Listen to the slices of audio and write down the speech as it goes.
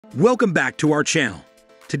Welcome back to our channel.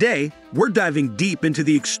 Today, we're diving deep into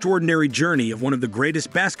the extraordinary journey of one of the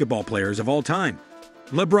greatest basketball players of all time,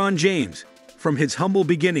 LeBron James, from his humble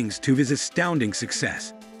beginnings to his astounding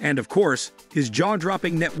success. And of course, his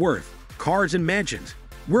jaw-dropping net worth, cars and mansions.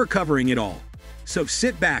 We're covering it all. So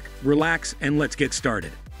sit back, relax, and let's get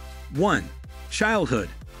started. 1. Childhood.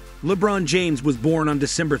 LeBron James was born on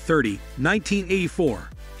December 30, 1984,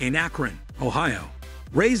 in Akron, Ohio.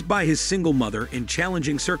 Raised by his single mother in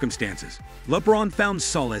challenging circumstances, LeBron found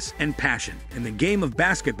solace and passion in the game of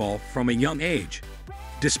basketball from a young age.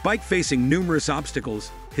 Despite facing numerous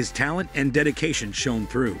obstacles, his talent and dedication shone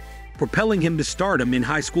through, propelling him to stardom in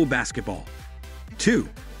high school basketball. 2.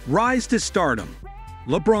 Rise to stardom.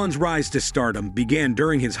 LeBron's rise to stardom began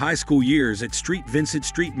during his high school years at Vincent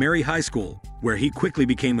Street Mary High School, where he quickly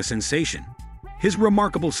became a sensation. His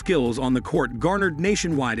remarkable skills on the court garnered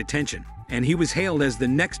nationwide attention, and he was hailed as the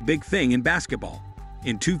next big thing in basketball.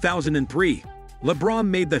 In 2003, LeBron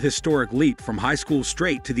made the historic leap from high school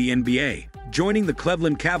straight to the NBA, joining the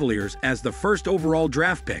Cleveland Cavaliers as the first overall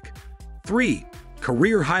draft pick. 3.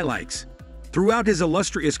 Career highlights. Throughout his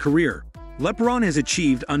illustrious career, LeBron has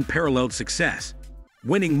achieved unparalleled success,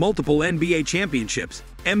 winning multiple NBA championships,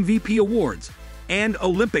 MVP awards, and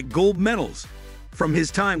Olympic gold medals. From his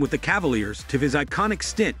time with the Cavaliers to his iconic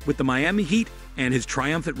stint with the Miami Heat and his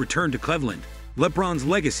triumphant return to Cleveland, LeBron's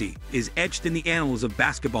legacy is etched in the annals of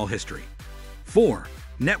basketball history. 4.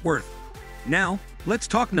 Net worth. Now, let's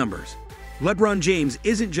talk numbers. LeBron James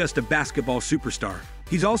isn't just a basketball superstar,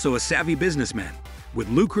 he's also a savvy businessman. With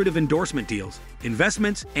lucrative endorsement deals,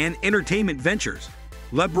 investments, and entertainment ventures,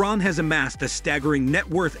 LeBron has amassed a staggering net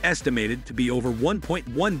worth estimated to be over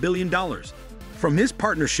 $1.1 billion. From his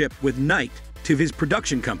partnership with Nike to his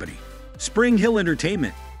production company, Spring Hill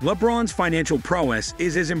Entertainment, LeBron's financial prowess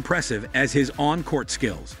is as impressive as his on-court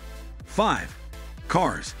skills. 5.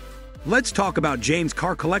 Cars. Let's talk about James'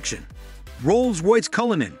 car collection. Rolls-Royce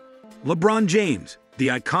Cullinan. LeBron James, the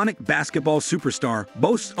iconic basketball superstar,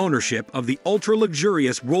 boasts ownership of the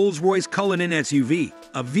ultra-luxurious Rolls-Royce Cullinan SUV,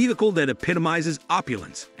 a vehicle that epitomizes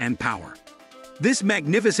opulence and power. This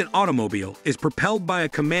magnificent automobile is propelled by a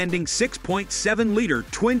commanding 6.7-liter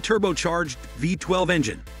twin-turbocharged V12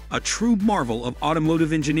 engine, a true marvel of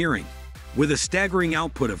automotive engineering. With a staggering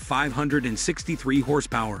output of 563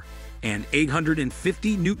 horsepower and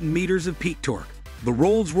 850 newton-meters of peak torque, the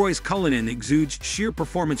Rolls-Royce Cullinan exudes sheer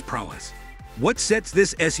performance prowess. What sets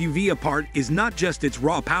this SUV apart is not just its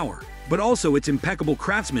raw power, but also its impeccable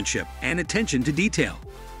craftsmanship and attention to detail.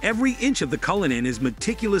 Every inch of the Cullinan is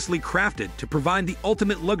meticulously crafted to provide the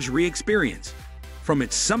ultimate luxury experience, from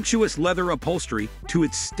its sumptuous leather upholstery to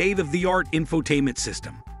its state-of-the-art infotainment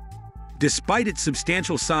system. Despite its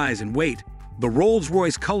substantial size and weight, the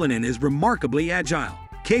Rolls-Royce Cullinan is remarkably agile,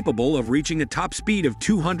 capable of reaching a top speed of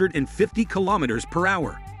 250 kilometers per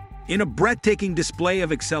hour. In a breathtaking display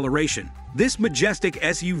of acceleration, this majestic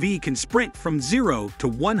SUV can sprint from 0 to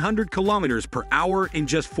 100 kilometers per hour in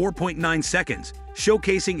just 4.9 seconds,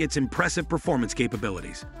 showcasing its impressive performance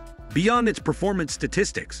capabilities. Beyond its performance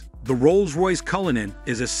statistics, the Rolls-Royce Cullinan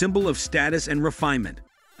is a symbol of status and refinement,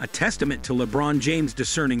 a testament to LeBron James'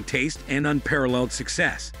 discerning taste and unparalleled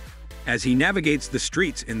success. As he navigates the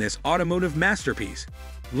streets in this automotive masterpiece,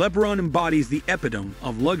 LeBron embodies the epitome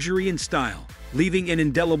of luxury and style, leaving an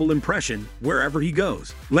indelible impression wherever he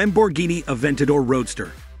goes. Lamborghini Aventador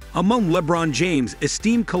Roadster. Among LeBron James'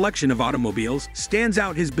 esteemed collection of automobiles stands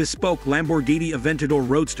out his bespoke Lamborghini Aventador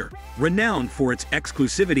Roadster, renowned for its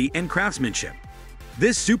exclusivity and craftsmanship.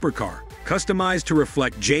 This supercar, customized to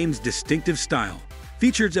reflect James' distinctive style,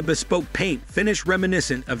 features a bespoke paint finish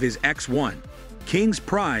reminiscent of his X1, King's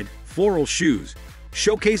Pride floral shoes,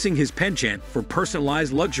 showcasing his penchant for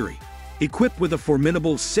personalized luxury. Equipped with a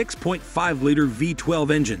formidable 6.5-liter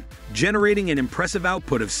V12 engine, generating an impressive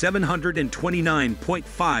output of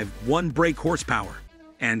 729.51 brake horsepower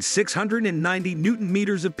and 690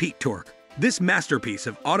 newton-meters of peak torque, this masterpiece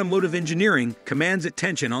of automotive engineering commands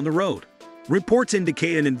attention on the road. Reports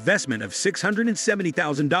indicate an investment of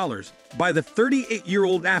 $670,000 by the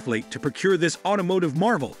 38-year-old athlete to procure this automotive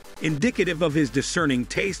marvel, indicative of his discerning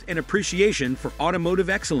taste and appreciation for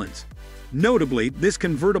automotive excellence. Notably, this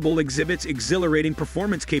convertible exhibits exhilarating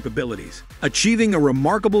performance capabilities, achieving a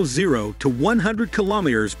remarkable 0 to 100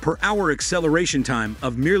 kilometers per hour acceleration time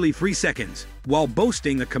of merely 3 seconds, while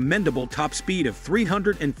boasting a commendable top speed of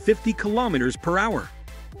 350 kilometers per hour.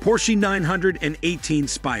 Porsche 918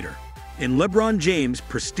 Spyder. In LeBron James'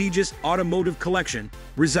 prestigious automotive collection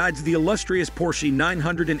resides the illustrious Porsche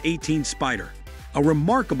 918 Spyder, a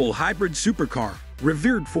remarkable hybrid supercar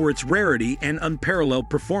revered for its rarity and unparalleled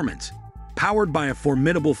performance. powered by a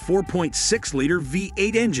formidable 4.6-liter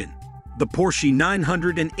V8 engine. The Porsche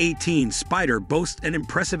 918 Spyder boasts an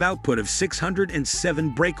impressive output of 607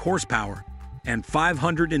 brake horsepower and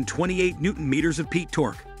 528 Nm of peak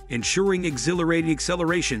torque, ensuring exhilarating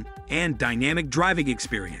acceleration and dynamic driving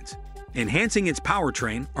experience. Enhancing its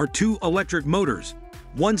powertrain are two electric motors,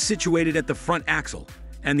 one situated at the front axle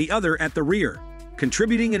and the other at the rear,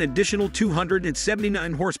 contributing an additional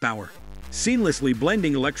 279 horsepower, seamlessly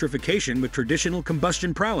blending electrification with traditional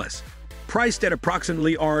combustion prowess. Priced at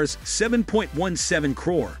approximately Rs. 7.17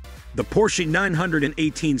 crore, the Porsche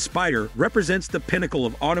 918 Spyder represents the pinnacle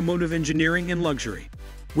of automotive engineering and luxury.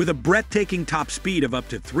 With a breathtaking top speed of up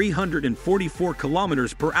to 344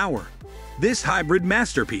 kilometers per hour, this hybrid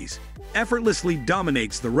masterpiece effortlessly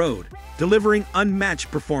dominates the road, delivering unmatched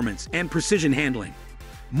performance and precision handling.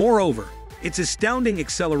 Moreover, its astounding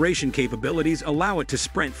acceleration capabilities allow it to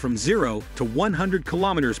sprint from 0 to 100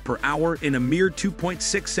 kilometers per hour in a mere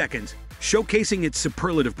 2.6 seconds, showcasing its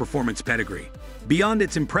superlative performance pedigree. Beyond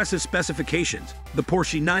its impressive specifications, the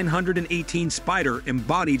Porsche 918 Spyder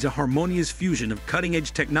embodies a harmonious fusion of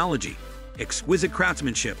cutting-edge technology, exquisite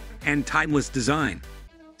craftsmanship, and timeless design.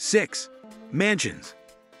 6. Mansions.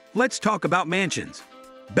 Let's talk about mansions.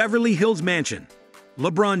 Beverly Hills Mansion.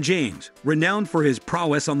 LeBron James, renowned for his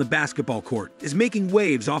prowess on the basketball court, is making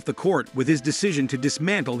waves off the court with his decision to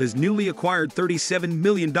dismantle his newly acquired $37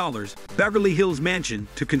 million Beverly Hills mansion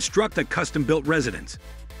to construct a custom-built residence.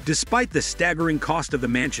 Despite the staggering cost of the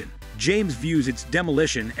mansion, James views its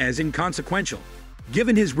demolition as inconsequential,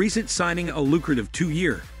 given his recent signing a lucrative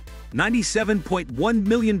 2-year, $97.1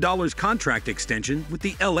 million contract extension with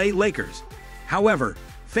the LA Lakers. However,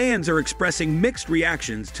 fans are expressing mixed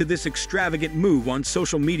reactions to this extravagant move on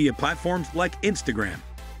social media platforms like Instagram.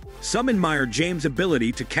 Some admire James'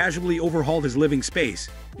 ability to casually overhaul his living space,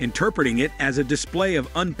 interpreting it as a display of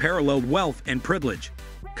unparalleled wealth and privilege.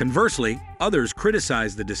 Conversely, others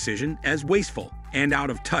criticize the decision as wasteful and out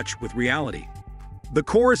of touch with reality. The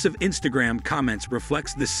chorus of Instagram comments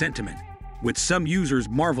reflects this sentiment, with some users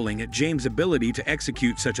marveling at James' ability to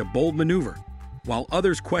execute such a bold maneuver, while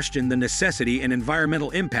others question the necessity and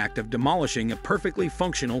environmental impact of demolishing a perfectly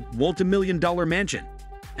functional multi-million-dollar mansion.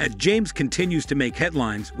 As James continues to make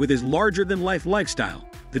headlines with his larger-than-life lifestyle,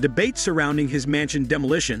 the debate surrounding his mansion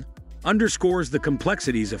demolition underscores the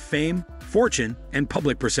complexities of fame, fortune, and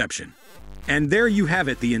public perception. And there you have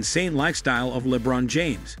it, the insane lifestyle of LeBron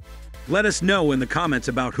James. Let us know in the comments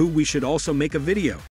about who we should also make a video.